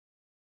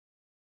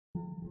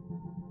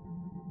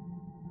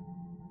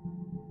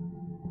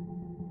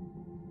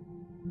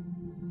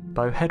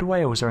Bowhead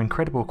whales are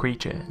incredible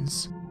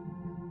creatures.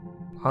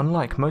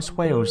 Unlike most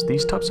whales,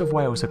 these types of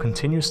whales are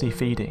continuously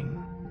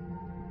feeding.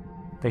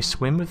 They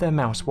swim with their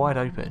mouths wide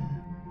open,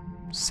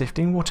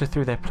 sifting water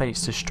through their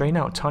plates to strain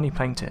out tiny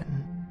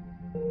plankton.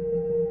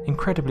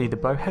 Incredibly, the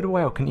bowhead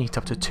whale can eat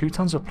up to 2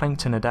 tons of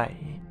plankton a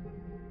day.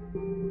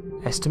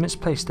 Estimates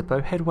place the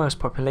bowhead whale's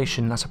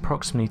population at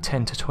approximately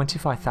 10 to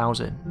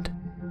 25,000.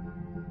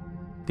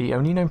 The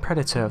only known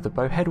predator of the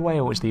bowhead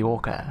whale is the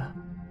orca,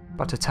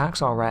 but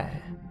attacks are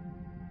rare.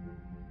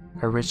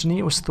 Originally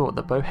it was thought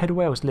that bowhead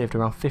whales lived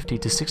around 50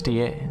 to 60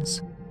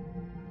 years.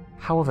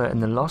 However, in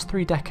the last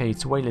 3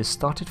 decades, whalers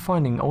started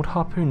finding old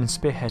harpoon and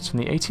spearheads from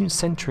the 18th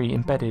century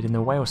embedded in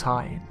the whale's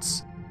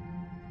hides.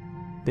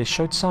 This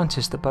showed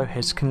scientists that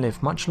bowheads can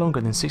live much longer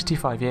than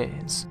 65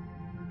 years,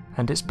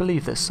 and it's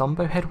believed that some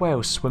bowhead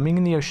whales swimming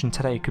in the ocean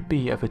today could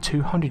be over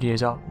 200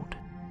 years old.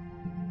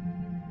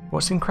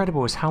 What's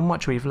incredible is how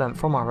much we've learnt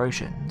from our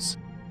oceans.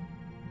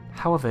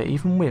 However,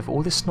 even with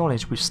all this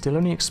knowledge, we've still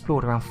only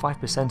explored around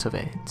 5% of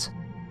it.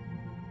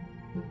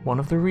 One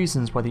of the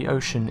reasons why the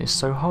ocean is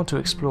so hard to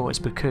explore is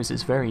because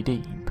it's very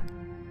deep.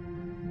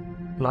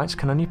 Light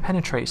can only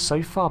penetrate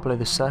so far below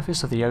the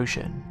surface of the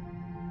ocean.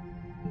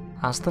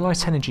 As the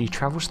light energy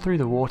travels through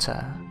the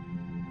water,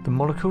 the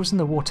molecules in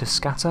the water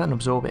scatter and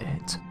absorb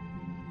it.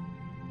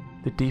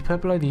 The deeper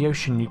below the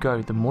ocean you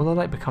go, the more the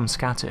light becomes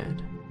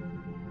scattered.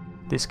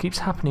 This keeps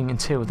happening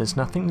until there's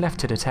nothing left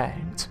to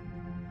detect.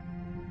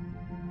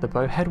 The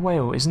bowhead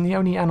whale isn't the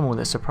only animal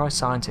that surprised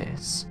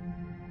scientists.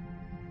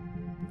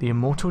 The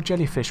immortal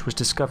jellyfish was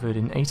discovered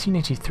in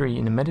 1883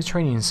 in the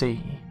Mediterranean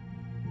Sea.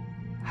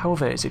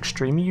 However, its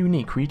extremely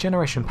unique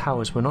regeneration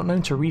powers were not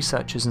known to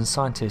researchers and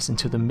scientists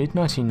until the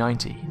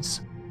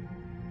mid-1990s.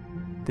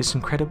 This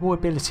incredible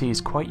ability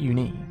is quite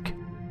unique.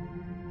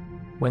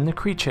 When the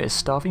creature is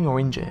starving or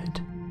injured,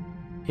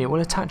 it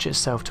will attach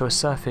itself to a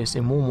surface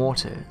in warm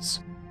waters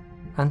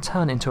and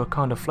turn into a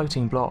kind of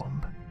floating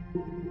blob.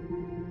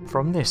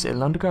 From this, it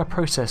will undergo a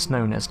process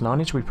known as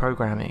lineage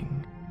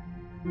reprogramming.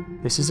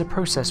 This is a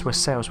process where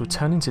cells will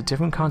turn into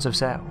different kinds of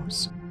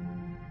cells.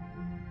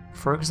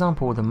 For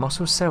example, the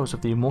muscle cells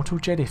of the immortal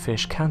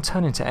jellyfish can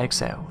turn into egg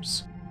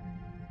cells.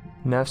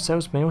 Nerve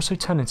cells may also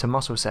turn into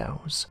muscle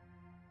cells,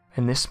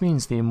 and this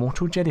means the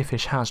immortal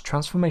jellyfish has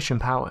transformation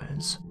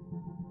powers.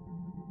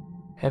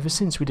 Ever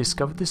since we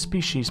discovered this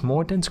species,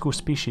 more identical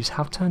species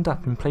have turned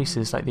up in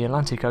places like the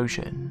Atlantic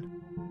Ocean.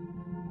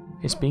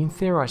 It's been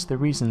theorized the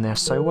reason they are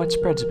so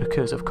widespread is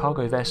because of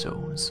cargo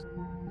vessels.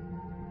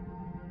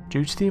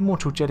 Due to the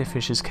immortal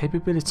jellyfish's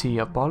capability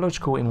of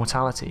biological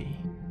immortality,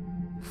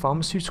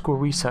 pharmaceutical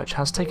research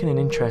has taken an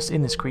interest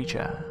in this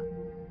creature.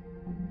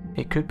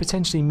 It could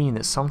potentially mean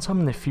that sometime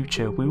in the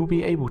future we will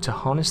be able to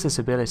harness this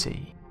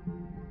ability.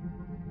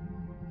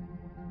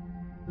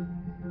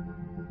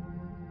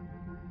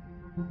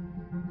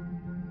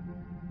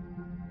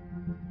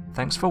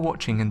 Thanks for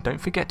watching, and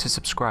don't forget to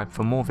subscribe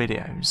for more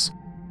videos.